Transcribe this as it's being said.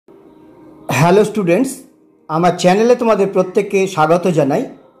Hello students, আমার চ্যানেলে তোমাদের প্রত্যেককে স্বাগত জানাই।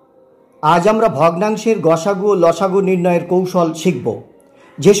 আজ আমরা ভগ্নাংশের গসাগু ও লসাগু নির্ণয়ের কৌশল শিখব।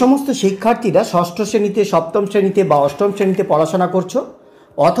 যে সমস্ত শিক্ষার্থীরা ষষ্ঠ শ্রেণীতে, সপ্তম শ্রেণীতে বা অষ্টম শ্রেণীতে পড়াশোনা করছো,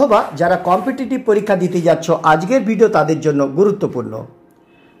 অথবা যারা কম্পিটিটিভ পরীক্ষা দিতে যাচ্ছ, আজকের ভিডিও তাদের জন্য গুরুত্বপূর্ণ।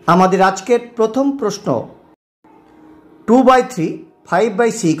 আমাদের আজকের প্রথম প্রশ্ন, 2/3,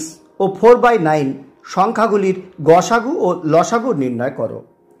 5/6 ও 4/9 সংখ্যাগুলির গসাগু ও লসাগু নির্ণয় করো।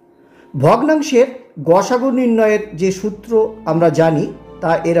 ভগ্নাংশের গসাগু নির্ণয়ের যে সূত্র আমরা জানি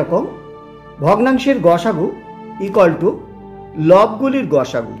তা এরকম: ভগ্নাংশের গসাগু ইকুয়াল টু লবগুলির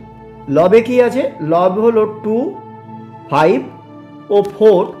গসাগু। লবে কি আছে? লব হলো 2, 5 ও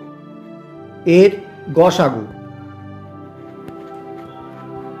 4 এর গসাগু,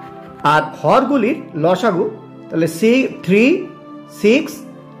 আর হরগুলির লসাগু তাহলে 3, 6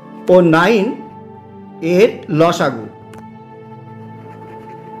 ও 9 এর লসাগু।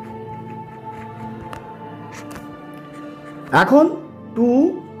 এখন 2,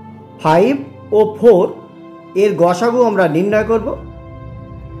 5 ও 4 এর গসাগু আমরা নির্ণয় করব।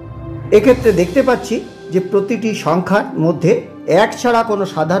 এক্ষেত্রে দেখতে পাচ্ছি যে প্রতিটি সংখ্যার মধ্যে এক ছাড়া কোনো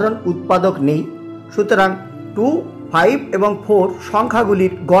সাধারণ উৎপাদক নেই, সুতরাং 2, 5 এবং 4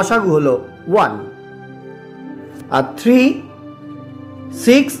 সংখ্যাগুলির গসাগু হলো 1। আর 3,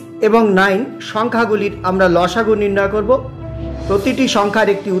 6 এবং 9 সংখ্যাগুলির আমরা লসাগু নির্ণয় করব। প্রতিটি সংখ্যার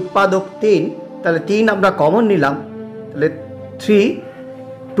একটি উৎপাদক 3, তাহলে 3 আমরা কমন নিলাম, তাহলে 3,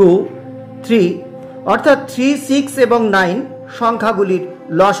 2, 3, অর্থাৎ 3, 6 এবং 9 সংখ্যাগুলির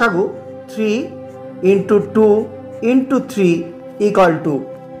লসাগু 3 × 2 × 3 =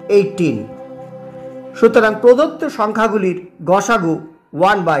 18। সুতরাং প্রদত্ত সংখ্যাগুলির গসাগু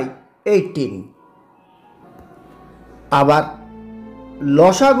 1/18। আবার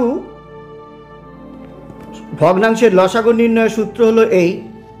লসাগু, ভগ্নাংশের লসাগু নির্ণয়ের সূত্র হলো এই: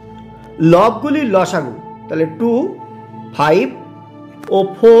 লবগুলির লসাগু, তাহলে 2, 5 ও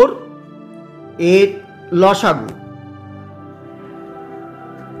 4 এর লসাগু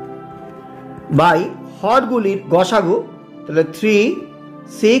বাই হরগুলির গসাগু, তাহলে 3,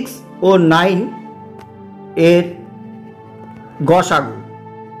 6 ও 9 এর গসাগু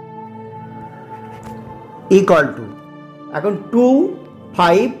ইকুয়াল টু, এখন 2,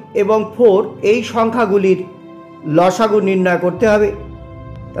 5 এবং 4 এই সংখ্যাগুলির লসাগু নির্ণয় করতে হবে।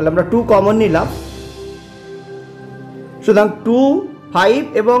 তাহলে আমরা 2 কমন নিলাম, সুতরাং 2, 5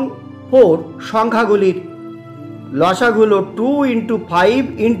 এবং 4 সংখ্যাগুলির লসাগু হলো 2 × 5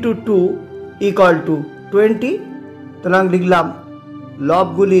 × 2 = 20। সুতরাং লিখলাম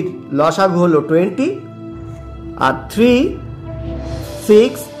লবগুলির লসাগু হলো 20। আর 3,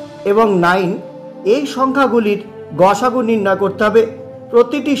 6 এবং 9 এই সংখ্যাগুলির গসাগু নির্ণয় করতে হবে।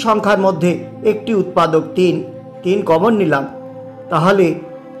 প্রতিটি সংখ্যার মধ্যে একটি উৎপাদক 3 কমন নিলাম, তাহলে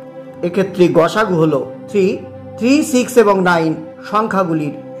এক্ষেত্রে গসাগু হলো 3। 3, 6 এবং 9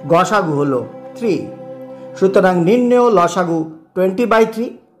 সংখ্যাগুলির গসাগু হলো 3। সুতরাং নির্ণেয় লসাগু 20/3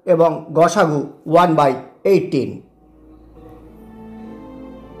 এবং গসাগু 1/18।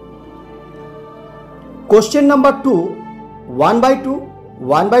 কোশ্চেন নাম্বার 2, 1/2,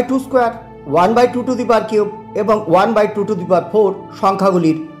 1/2 স্কোয়ার, 1/2³ এবং 1/2⁴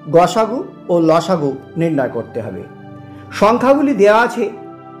 সংখ্যাগুলির গসাগু ও লসাগু নির্ণয় করতে হবে। সংখ্যাগুলি দেওয়া আছে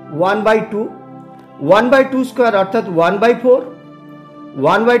 1/2, 1/2 স্কোয়ার অর্থাৎ 1/4,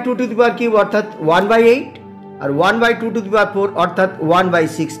 1/2³ অর্থাৎ 1/8 আর 1/2⁴ অর্থাৎ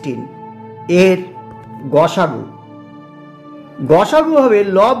 1/16 এর গসাগু। গসাগু হবে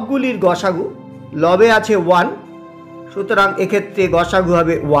লবগুলির গসাগু। লবে আছে 1, সুতরাং এক্ষেত্রে গসাগু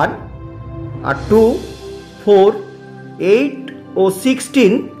হবে 1। আর 2, 4, 8 ও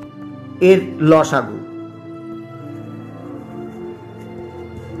 16 এর লসাগু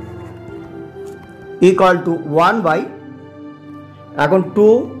 = 1/, এখন 2,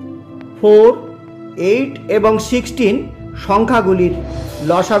 4, 8 এবং 16 সংখ্যাগুলির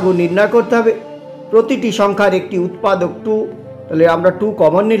লসাগু নির্ণয় করতে হবে। প্রতিটি সংখ্যার একটি উৎপাদক 2, তাহলে আমরা 2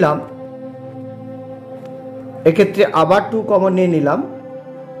 কমন নিলাম, এক্ষেত্রে আবার 2 কমন নিয়ে নিলাম।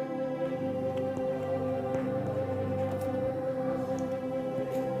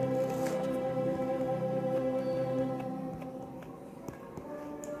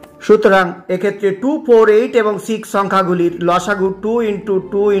 সুতরাং এক্ষেত্রে 2, 4, 8 এবং 6 সংখ্যাগুলির লসাগু 2 × 2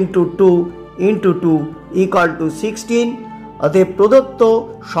 × 2 × 2 = 16। অতএব প্রদত্ত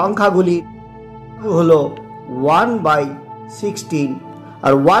সংখ্যাগুলি হলো 1/16,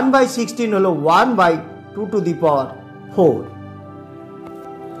 আর 1/16 হলো 1/2⁴।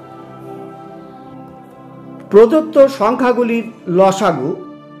 প্রদত্ত সংখ্যাগুলির লসাগু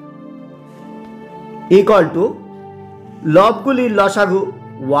 = লবগুলির লসাগু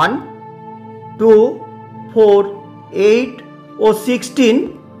 1 2, 4, 8 ও 16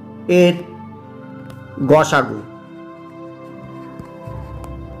 এর গসাগু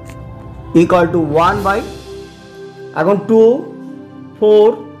ইকুয়াল টু 1 বাই, এখন 2, 4,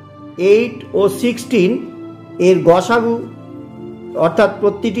 8 ও 16 এর গসাগু অর্থাৎ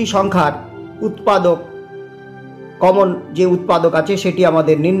প্রতিটি সংখ্যার উৎপাদক, কমন যে উৎপাদক আছে সেটি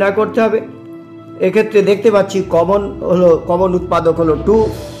আমাদের নির্ণয় করতে হবে। এক্ষেত্রে দেখতে পাচ্ছি কমন উৎপাদক হলো 2,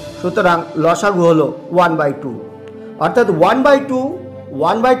 সুতরাং লসাগু হলো 1/2, অর্থাৎ 1/2,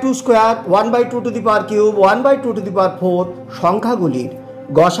 1/2 square, 1/2 to the power cube, 1/2 to the পাওয়ার 4 সংখ্যাগুলির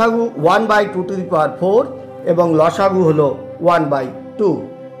গসাগু 1/2 টু দি পাওয়ার 4 এবং লসাগু হলো 1/2।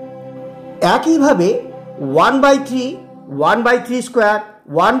 একইভাবে 1/3, 1/3 square,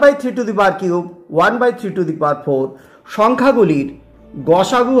 1/3 to the power cube, 1/3 to the পাওয়ার 4 সংখ্যাগুলির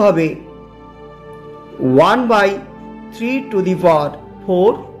গসাগু হবে 1/3 টু দি পাওয়ার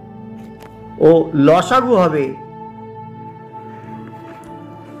 4 ও লসাগু হবে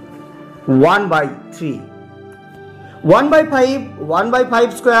 1/3। 1/5,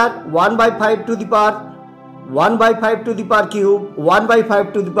 1/5 square, 1/5 to the power, 1/5 to the power cube, 1/5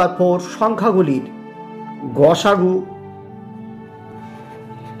 to the পাওয়ার 4 সংখ্যাগুলির গসাগু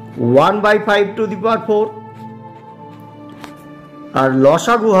 1/5 টু দি পাওয়ার 4 আর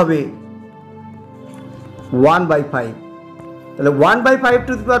লসাগু হবে 1/5। তাহলে 1/5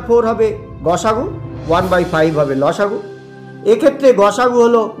 টু দি পাওয়ার 4 হবে গসাগু, 1/5 হবে লসাগু। এক্ষেত্রে গসাগু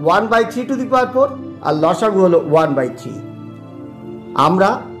হলো 1/3 টু দি পাওয়ার 4 আর লসাগু হলো 1/3। আমরা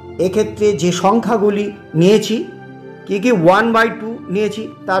এক্ষেত্রে যে সংখ্যাগুলি নিয়েছি কি কি 1/2 নিয়েছি,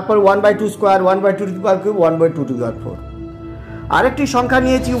 তারপর 1/2 square, 1/2 to the power cube, 1/2 to the পাওয়ার 4। আরেকটি সংখ্যা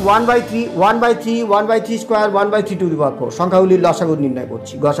নিয়েছি 1/3, 1/3, 1/3 স্কোয়ার, 1/3 টু দি পাওয়ার 4 সংখ্যাগুলির লসাগু নির্ণয়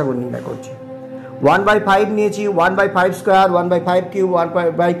করছি, গসাগু নির্ণয় করছি। 1/5 নিয়েছি, 1/5 স্কোয়ার, 1/5 কিউব,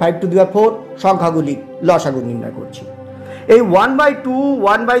 1/5 টু দি পাওয়ার 4 সংখ্যাগুলির লসাগু নির্ণয় করছি। এই 1/2,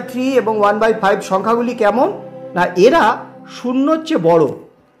 1/3 এবং 1/5 সংখ্যাগুলি কেমন না, এরা শূন্যর চেয়ে বড়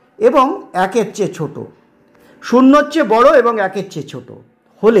এবং একের চেয়ে ছোট, শূন্যর চেয়ে বড় এবং একের চেয়ে ছোট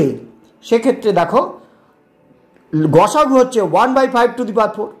হলে সেক্ষেত্রে দেখো গসাগু হচ্ছে 1/5 to the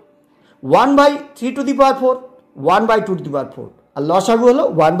power 4, 1/3 to the power 4, 1/2 to the পাওয়ার 4 আর লসাগু হলো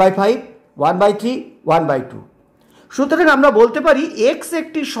 1/5, 1/3, 1/2। সুতরাং আমরা বলতে পারি এক্স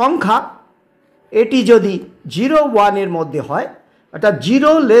একটি সংখ্যা, এটি যদি 0, 1 এর মধ্যে হয়, অর্থাৎ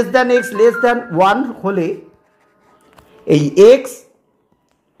 0 less than x less than 1 হলে এই x,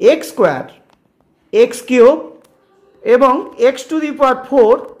 x square, x cube এবং এক্স টু দি পাওয়ার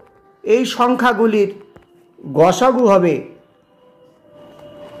 4 এই সংখ্যাগুলির গসাগু হবে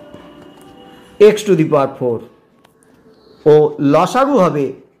এক্স টু দি পাওয়ার 4 ও লসাগু হবে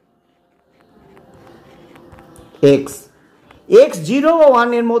এক্স। এক্স 0 ও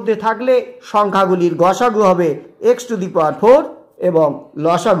 1 এর মধ্যে থাকলে সংখ্যাগুলির গসাগু হবে এক্স টু দি পাওয়ার 4 এবং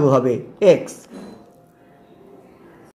লসাগু হবে এক্স।